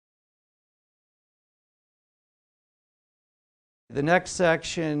The next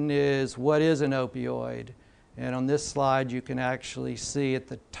section is what is an opioid, and on this slide you can actually see at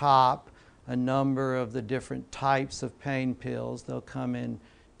the top a number of the different types of pain pills. They'll come in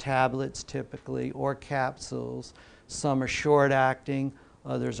tablets typically or capsules. Some are short acting,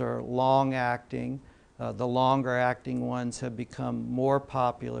 others are long acting. The longer acting ones have become more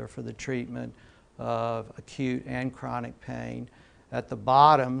popular for the treatment of acute and chronic pain. At the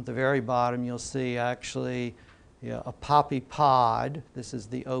bottom, the very bottom, you'll see actually a poppy pod. This is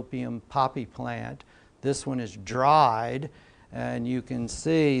the opium poppy plant. This one is dried, and you can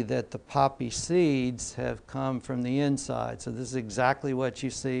see that the poppy seeds have come from the inside. So this is exactly what you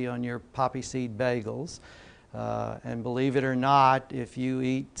see on your poppy seed bagels. And believe it or not, if you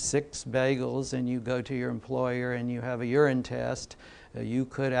eat 6 bagels and you go to your employer and you have a urine test, you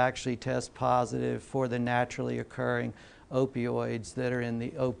could actually test positive for the naturally occurring opioids that are in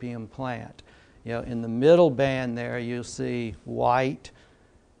the opium plant. In the middle band there you'll see white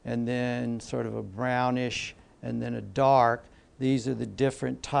and then sort of a brownish and then a dark. These are the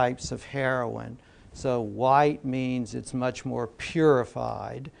different types of heroin. So white means it's much more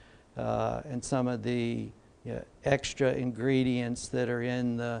purified, and some of the extra ingredients that are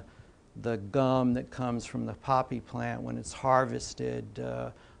in the gum that comes from the poppy plant when it's harvested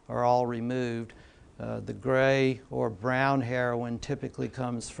are all removed. The gray or brown heroin typically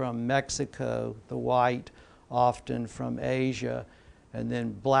comes from Mexico, the white often from Asia, and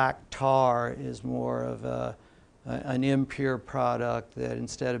then black tar is more of an impure product that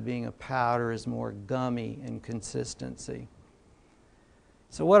instead of being a powder is more gummy in consistency.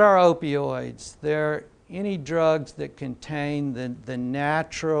 So what are opioids? They're any drugs that contain the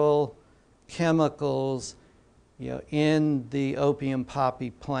natural chemicals in the opium poppy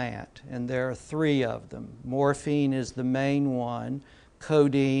plant, and there are 3 of them. Morphine is the main one,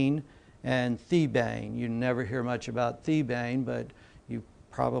 codeine, and thebaine. You never hear much about thebaine, but you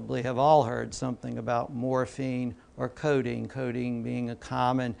probably have all heard something about morphine or codeine. Codeine being a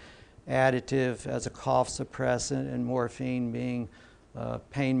common additive as a cough suppressant, and morphine being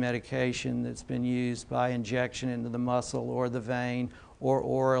pain medication that's been used by injection into the muscle or the vein or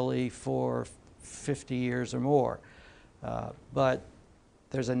orally for 50 years or more. But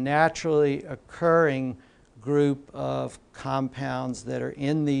there's a naturally occurring group of compounds that are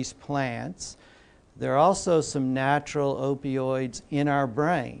in these plants. There are also some natural opioids in our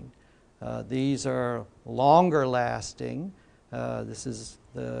brain. These are longer lasting. This is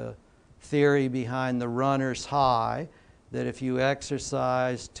the theory behind the runner's high, that if you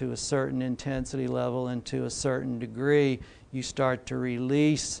exercise to a certain intensity level and to a certain degree, you start to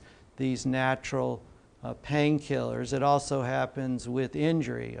release these natural painkillers. It also happens with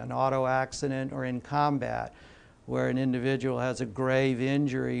injury, an auto accident or in combat, where an individual has a grave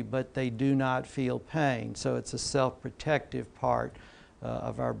injury but they do not feel pain. So it's a self-protective part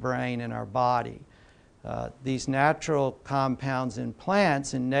of our brain and our body. These natural compounds in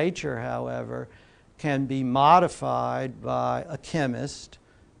plants, in nature, however, can be modified by a chemist.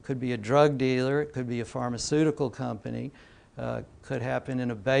 Could be a drug dealer, it could be a pharmaceutical company. Could happen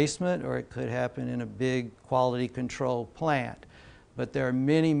in a basement, or it could happen in a big quality control plant. But there are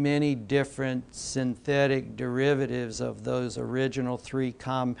many, many different synthetic derivatives of those original 3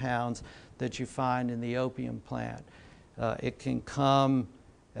 compounds that you find in the opium plant. It can come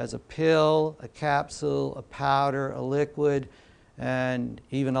as a pill, a capsule, a powder, a liquid, and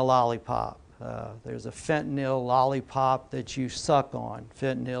even a lollipop. There's a fentanyl lollipop that you suck on,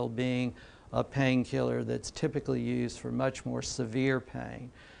 fentanyl being a painkiller that's typically used for much more severe pain.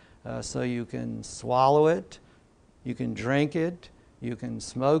 So you can swallow it, you can drink it, you can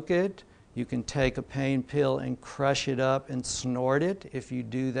smoke it, you can take a pain pill and crush it up and snort it. If you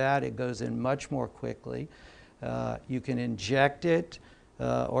do that, it goes in much more quickly. You can inject it,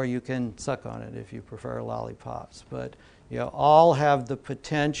 or you can suck on it if you prefer lollipops. But all have the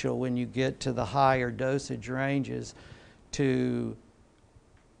potential, when you get to the higher dosage ranges, to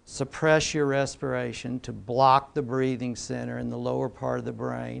suppress your respiration, to block the breathing center in the lower part of the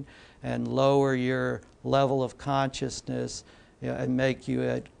brain, and lower your level of consciousness, and make you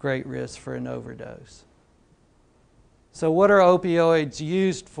at great risk for an overdose. So what are opioids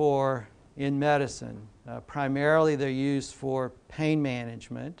used for in medicine? Primarily they're used for pain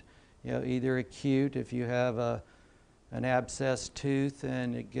management, either acute, if you have an abscessed tooth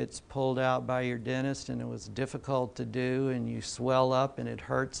and it gets pulled out by your dentist and it was difficult to do, and you swell up and it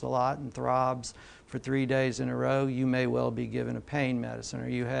hurts a lot and throbs for 3 days in a row, you may well be given a pain medicine. Or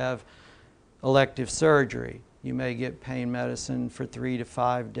you have elective surgery, you may get pain medicine for 3 to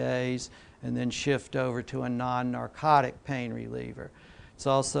 5 days and then shift over to a non-narcotic pain reliever. It's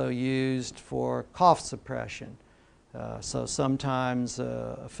also used for cough suppression. So sometimes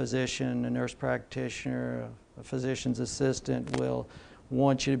a physician, a nurse practitioner, a physician's assistant will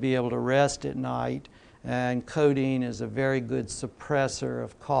want you to be able to rest at night, and codeine is a very good suppressor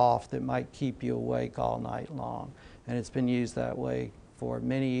of cough that might keep you awake all night long, and it's been used that way for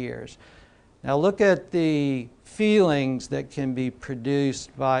many years. Now look at the feelings that can be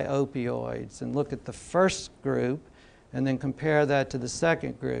produced by opioids, and look at the first group and then compare that to the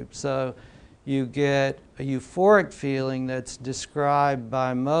second group. So you get a euphoric feeling that's described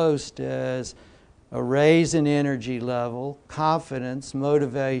by most as a raise in energy level, confidence,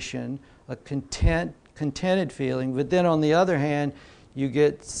 motivation, a contented feeling. But then on the other hand, you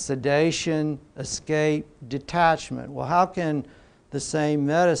get sedation, escape, detachment. Well, how can the same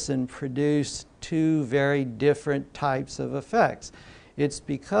medicine produce two very different types of effects? It's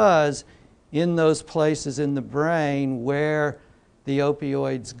because in those places in the brain where the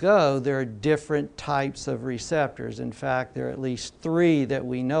opioids go, there are different types of receptors. In fact, there are at least 3 that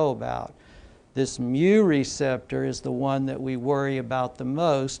we know about. This mu receptor is the one that we worry about the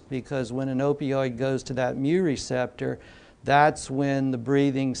most, because when an opioid goes to that mu receptor, that's when the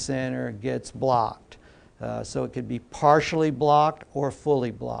breathing center gets blocked. So it could be partially blocked or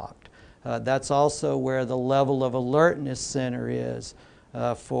fully blocked. That's also where the level of alertness center is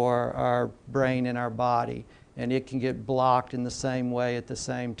for our brain and our body, and it can get blocked in the same way at the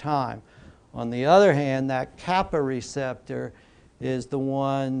same time. On the other hand, that kappa receptor is the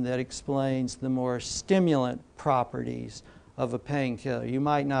one that explains the more stimulant properties of a painkiller. You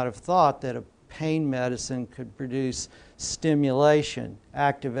might not have thought that a pain medicine could produce stimulation,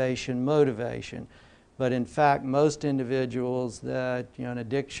 activation, motivation. But in fact, most individuals that an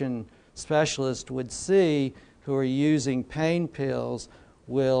addiction specialist would see who are using pain pills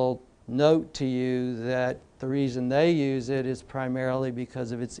will note to you that the reason they use it is primarily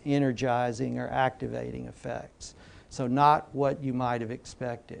because of its energizing or activating effects. So not what you might have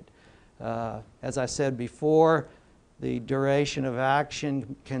expected. As I said before, the duration of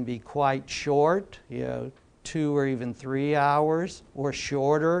action can be quite short, 2 or even 3 hours, or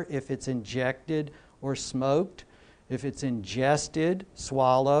shorter if it's injected or smoked. If it's ingested,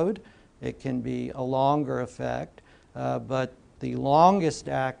 swallowed, it can be a longer effect. But the longest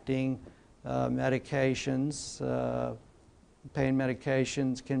acting medications, pain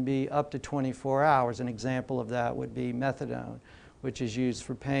medications, can be up to 24 hours. An example of that would be methadone, which is used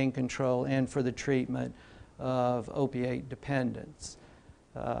for pain control and for the treatment of opiate dependence.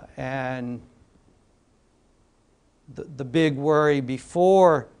 And the big worry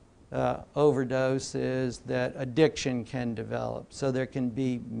before overdose is that addiction can develop. So there can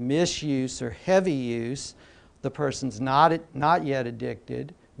be misuse or heavy use. The person's not yet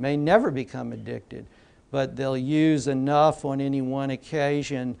addicted, may never become addicted, but they'll use enough on any one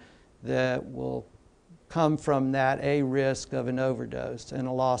occasion that will come from that a risk of an overdose and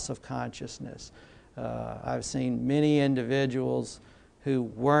a loss of consciousness. I've seen many individuals who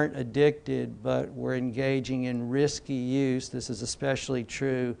weren't addicted but were engaging in risky use. This is especially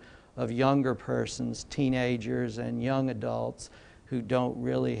true of younger persons, teenagers and young adults, who don't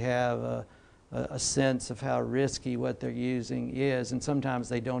really have a sense of how risky what they're using is, and sometimes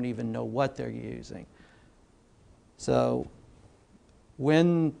they don't even know what they're using. So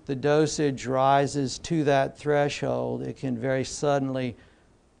when the dosage rises to that threshold, it can very suddenly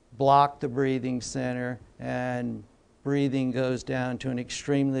block the breathing center, and breathing goes down to an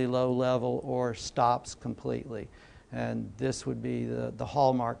extremely low level or stops completely. And this would be the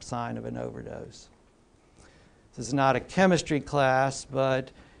hallmark sign of an overdose. This is not a chemistry class,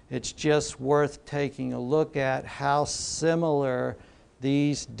 but it's just worth taking a look at how similar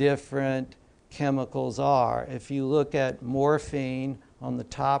these different chemicals are. If you look at morphine on the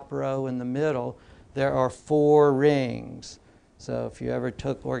top row in the middle, there are 4 rings. So if you ever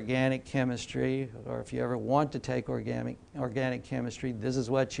took organic chemistry, or if you ever want to take organic chemistry, this is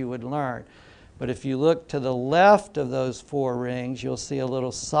what you would learn. But if you look to the left of those 4 rings, you'll see a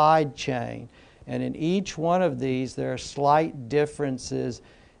little side chain. And in each one of these, there are slight differences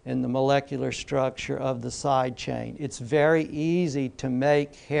in the molecular structure of the side chain. It's very easy to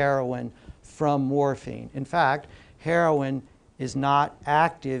make heroin from morphine. In fact, heroin is not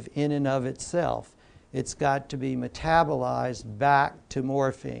active in and of itself. It's got to be metabolized back to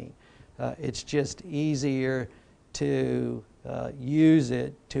morphine. It's just easier to use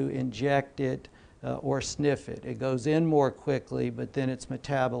it, to inject it, or sniff it. It goes in more quickly, but then it's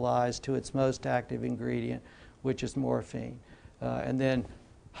metabolized to its most active ingredient, which is morphine. And then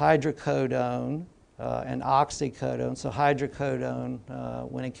hydrocodone and oxycodone. So hydrocodone,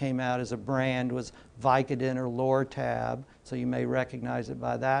 when it came out as a brand, was Vicodin or Lortab, so you may recognize it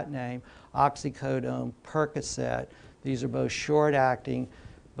by that name. Oxycodone, Percocet, these are both short-acting,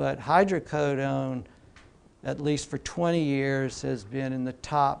 but hydrocodone, at least for 20 years, has been in the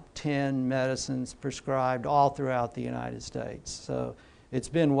top 10 medicines prescribed all throughout the United States. So it's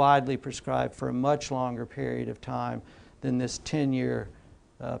been widely prescribed for a much longer period of time than this 10-year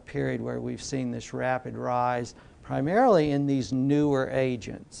period where we've seen this rapid rise, primarily in these newer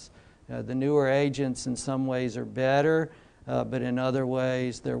agents. The newer agents in some ways are better, but in other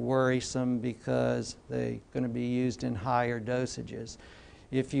ways they're worrisome because they're going to be used in higher dosages.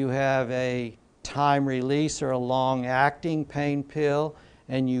 If you have a time release or a long-acting pain pill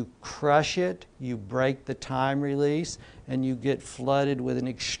and you crush it, you break the time release, and you get flooded with an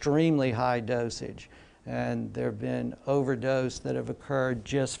extremely high dosage. And there have been overdose that have occurred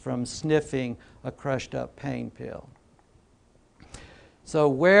just from sniffing a crushed up pain pill. So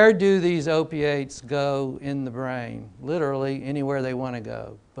where do these opiates go in the brain? Literally anywhere they want to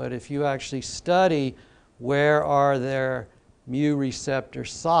go. But if you actually study where are their mu receptor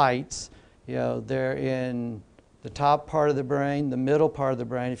sites, they're in the top part of the brain, the middle part of the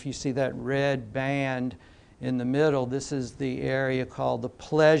brain. If you see that red band in the middle, this is the area called the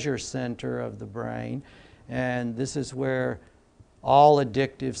pleasure center of the brain, and this is where all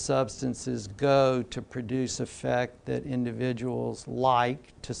addictive substances go to produce effect that individuals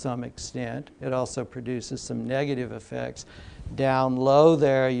like to some extent. It also produces some negative effects. Down low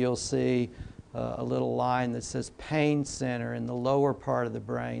there you'll see a little line that says pain center in the lower part of the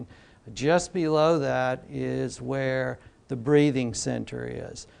brain. Just below that is where the breathing center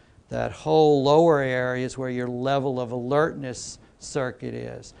is. That whole lower area is where your level of alertness circuit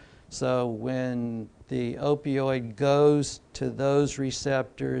is. So when the opioid goes to those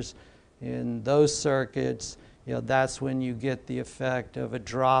receptors in those circuits, that's when you get the effect of a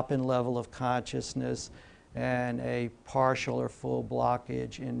drop in level of consciousness and a partial or full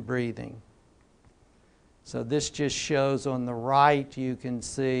blockage in breathing. So this just shows on the right, you can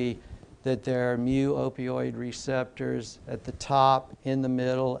see that there are mu opioid receptors at the top, in the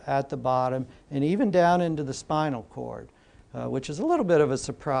middle, at the bottom, and even down into the spinal cord, which is a little bit of a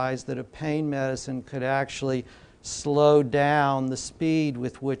surprise that a pain medicine could actually slow down the speed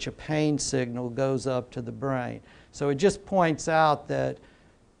with which a pain signal goes up to the brain. So it just points out that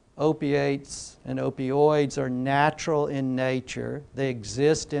opiates and opioids are natural in nature. They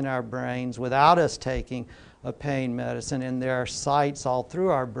exist in our brains without us taking a pain medicine, and there are sites all through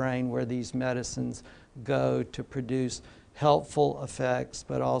our brain where these medicines go to produce helpful effects,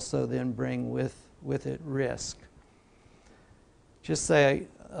 but also then bring with it risk. Just say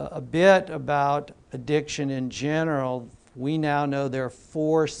a bit about addiction in general. We now know there are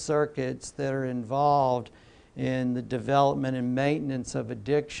 4 circuits that are involved in the development and maintenance of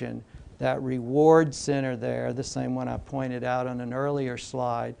addiction. That reward center there, the same one I pointed out on an earlier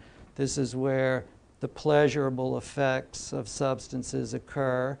slide, this is where the pleasurable effects of substances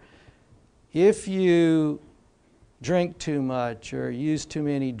occur. If you drink too much or use too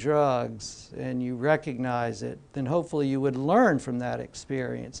many drugs and you recognize it, then hopefully you would learn from that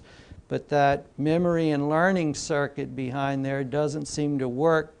experience. But that memory and learning circuit behind there doesn't seem to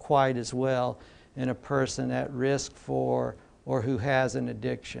work quite as well in a person at risk for or who has an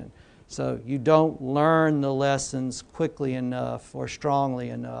addiction. So you don't learn the lessons quickly enough or strongly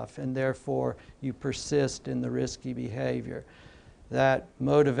enough, and therefore you persist in the risky behavior. That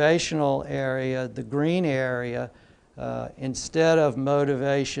motivational area, the green area, instead of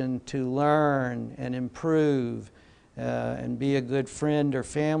motivation to learn and improve and be a good friend or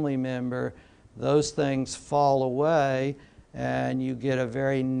family member, those things fall away, and you get a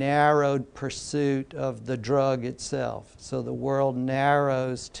very narrowed pursuit of the drug itself. So the world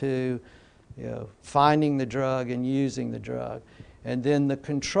narrows to finding the drug and using the drug. And then the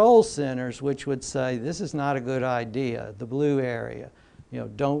control centers, which would say, this is not a good idea, the blue area,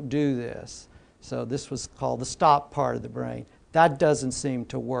 don't do this. So this was called the stop part of the brain. That doesn't seem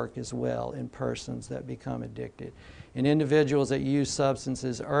to work as well in persons that become addicted. In individuals that use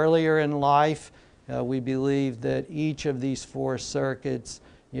substances earlier in life, we believe that each of these 4 circuits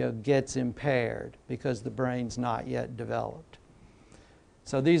gets impaired because the brain's not yet developed.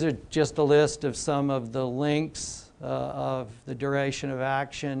 So these are just a list of some of the links of the duration of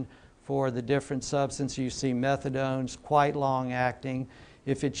action for the different substances. You see methadone's quite long acting.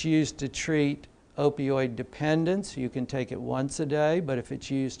 If it's used to treat opioid dependence, you can take it once a day, but if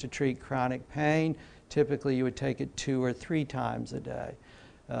it's used to treat chronic pain, typically you would take it 2 or 3 times a day.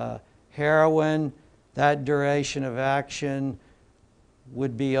 Heroin, that duration of action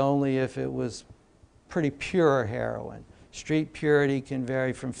would be only if it was pretty pure heroin. Street purity can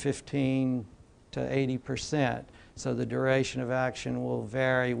vary from 15 to 80%, so the duration of action will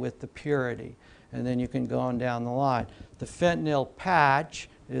vary with the purity, and then you can go on down the line. The fentanyl patch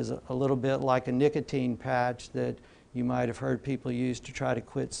is a little bit like a nicotine patch that you might have heard people use to try to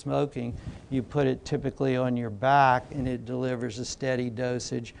quit smoking. You put it typically on your back and it delivers a steady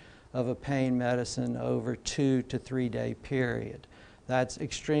dosage of a pain medicine over 2 to 3 day period. That's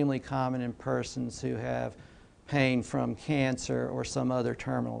extremely common in persons who have pain from cancer or some other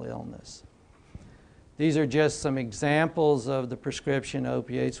terminal illness. These are just some examples of the prescription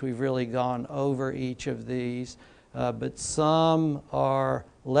opiates. We've really gone over each of these, but some are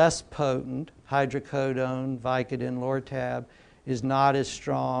less potent. Hydrocodone, Vicodin, Lortab is not as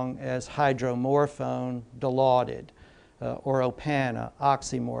strong as hydromorphone dilaudid, or Opana,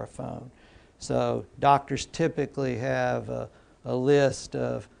 oxymorphone. So doctors typically have a list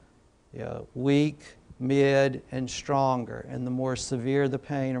of weak, mid, and stronger. And the more severe the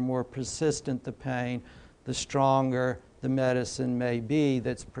pain or more persistent the pain, the stronger the medicine may be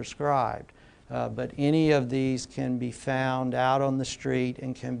that's prescribed. But any of these can be found out on the street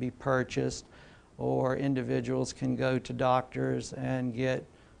and can be purchased, or individuals can go to doctors and get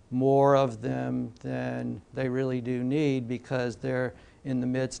more of them than they really do need because they're in the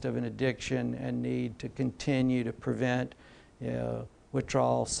midst of an addiction and need to continue to prevent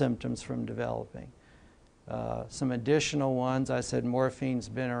withdrawal symptoms from developing. Some additional ones, I said morphine's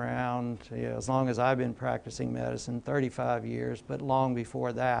been around as long as I've been practicing medicine, 35 years, but long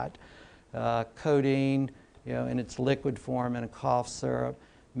before that. Codeine, in its liquid form in a cough syrup.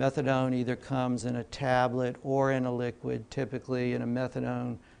 Methadone either comes in a tablet or in a liquid. Typically in a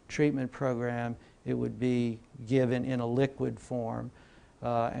methadone treatment program, it would be given in a liquid form.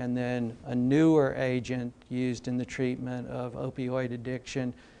 And then a newer agent used in the treatment of opioid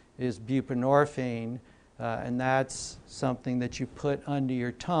addiction is buprenorphine, and that's something that you put under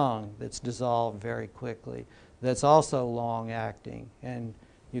your tongue that's dissolved very quickly. That's also long-acting, and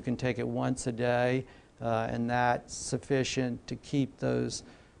you can take it once a day, and that's sufficient to keep those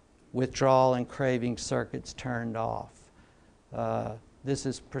withdrawal and craving circuits turned off. This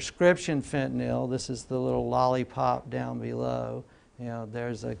is prescription fentanyl. This is the little lollipop down below.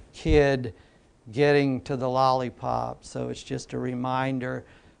 There's a kid getting to the lollipop, so it's just a reminder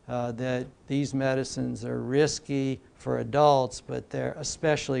that these medicines are risky for adults, but they're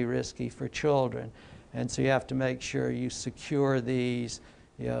especially risky for children. And so you have to make sure you secure these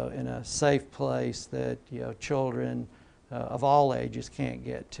in a safe place that children of all ages can't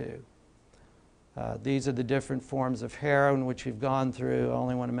get to. These are the different forms of heroin which we've gone through. I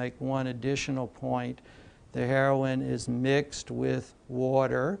only want to make one additional point. The heroin is mixed with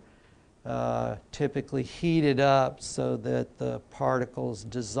water, typically heated up so that the particles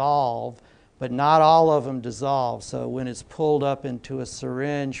dissolve, but not all of them dissolve. So when it's pulled up into a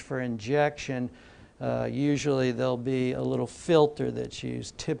syringe for injection, usually there'll be a little filter that's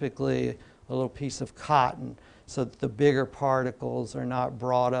used, typically a little piece of cotton, so that the bigger particles are not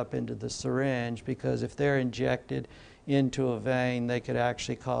brought up into the syringe, because if they're injected into a vein, they could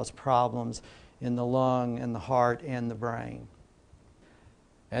actually cause problems in the lung and the heart and the brain.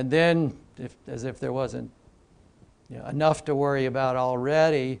 And then, as if there wasn't enough to worry about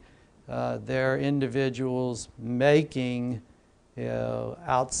already, there are individuals making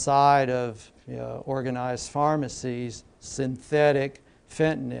outside of organized pharmacies synthetic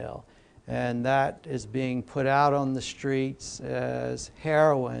fentanyl, and that is being put out on the streets as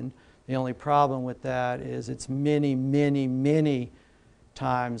heroin. The only problem with that is it's many, many, many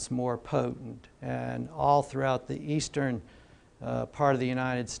times more potent. And all throughout the eastern part of the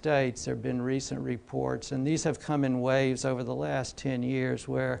United States, there have been recent reports, and these have come in waves over the last 10 years,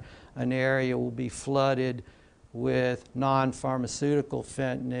 where an area will be flooded with non-pharmaceutical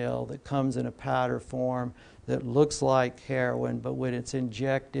fentanyl that comes in a powder form that looks like heroin, but when it's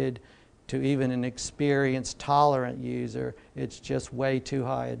injected to even an experienced, tolerant user, it's just way too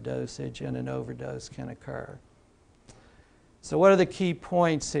high a dosage and an overdose can occur. So what are the key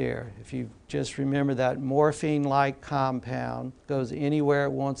points here? If you just remember that morphine-like compound goes anywhere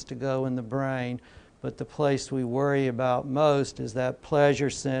it wants to go in the brain, but the place we worry about most is that pleasure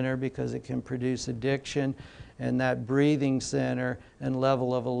center, because it can produce addiction, and that breathing center and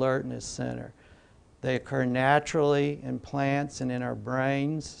level of alertness center. They occur naturally in plants and in our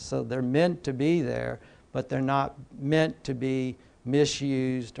brains, so they're meant to be there, but they're not meant to be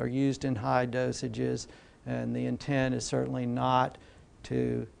misused or used in high dosages, and the intent is certainly not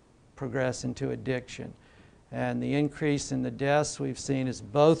to progress into addiction. And the increase in the deaths we've seen is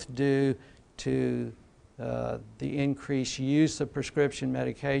both due to the increased use of prescription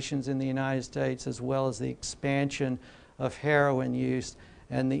medications in the United States, as well as the expansion of heroin use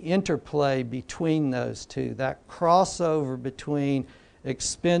and the interplay between those two. That crossover between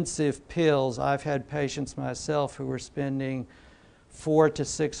expensive pills. I've had patients myself who were spending $400 to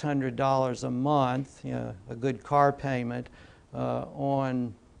 $600 a month, a good car payment,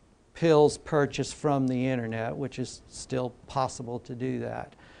 on pills purchased from the internet, which is still possible to do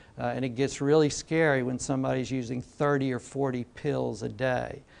that. And it gets really scary when somebody's using 30 or 40 pills a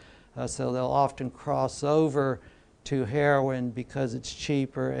day. So they'll often cross over to heroin because it's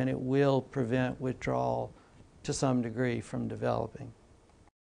cheaper and it will prevent withdrawal to some degree from developing.